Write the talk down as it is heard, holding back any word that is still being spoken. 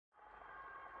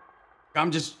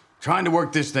I'm just trying to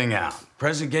work this thing out.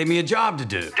 President gave me a job to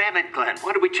do. Damn it, Glenn.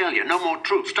 What did we tell you? No more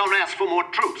troops. Don't ask for more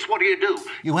troops. What do?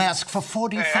 You ask for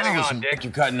 40,000. Hey, hang on, Dick.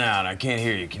 You're cutting out. I can't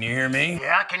hear you. Can you hear me?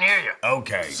 Yeah, I can hear you.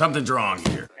 Okay. Something's wrong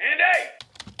here. Andy!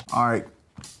 All right.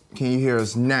 Can you hear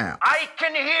us now? I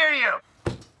can hear you.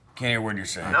 Can't hear what you're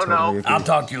saying. No. I'll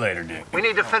talk to you later, Dick. We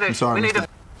need to finish. I'm sorry, we need to...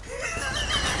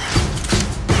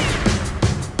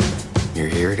 You're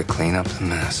here to clean up the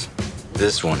mess.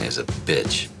 This one is a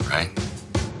bitch, right?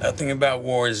 Nothing about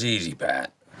war is easy,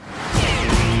 Pat.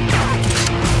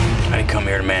 I didn't come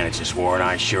here to manage this war, and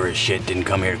I sure as shit didn't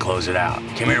come here to close it out.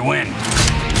 Came here to win.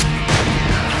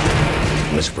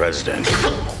 Mr. President,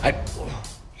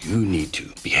 you need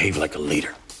to behave like a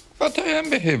leader. But I am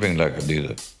behaving like a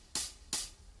leader.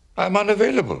 I'm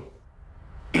unavailable.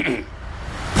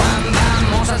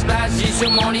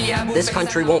 This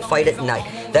country won't fight at night.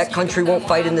 That country won't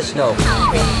fight in the snow.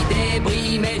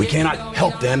 We cannot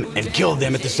help them and kill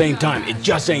them at the same time. It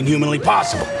just ain't humanly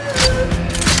possible.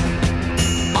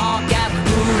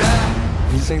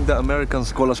 You think the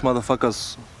Americans call us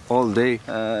motherfuckers all day,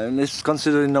 and it's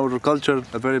considered in our culture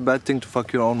a very bad thing to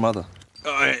fuck your own mother.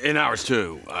 In ours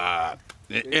too.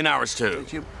 In ours too.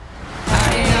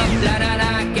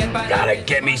 Gotta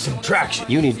get me some traction.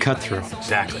 You need cut through.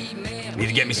 Exactly. Need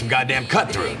to get me some goddamn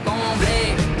cut through.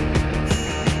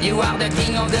 You are the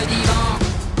king of the divan.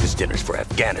 This dinner's for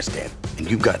Afghanistan,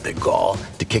 and you got the gall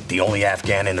to kick the only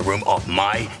Afghan in the room off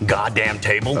my goddamn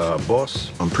table?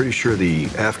 Boss, I'm pretty sure the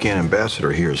Afghan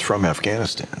ambassador here is from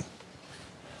Afghanistan.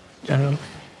 General.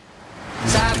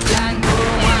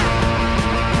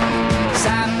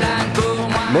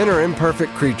 Men are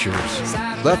imperfect creatures.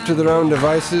 Left to their own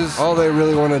devices, all they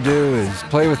really want to do is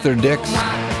play with their dicks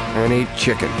and eat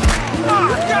chicken.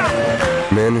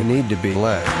 Men need to be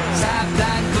led.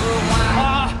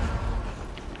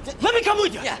 Let me come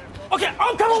with you. Yeah. Okay,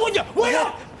 I'm coming with you. Wait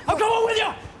up. I'm coming with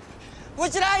you.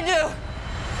 What did I do?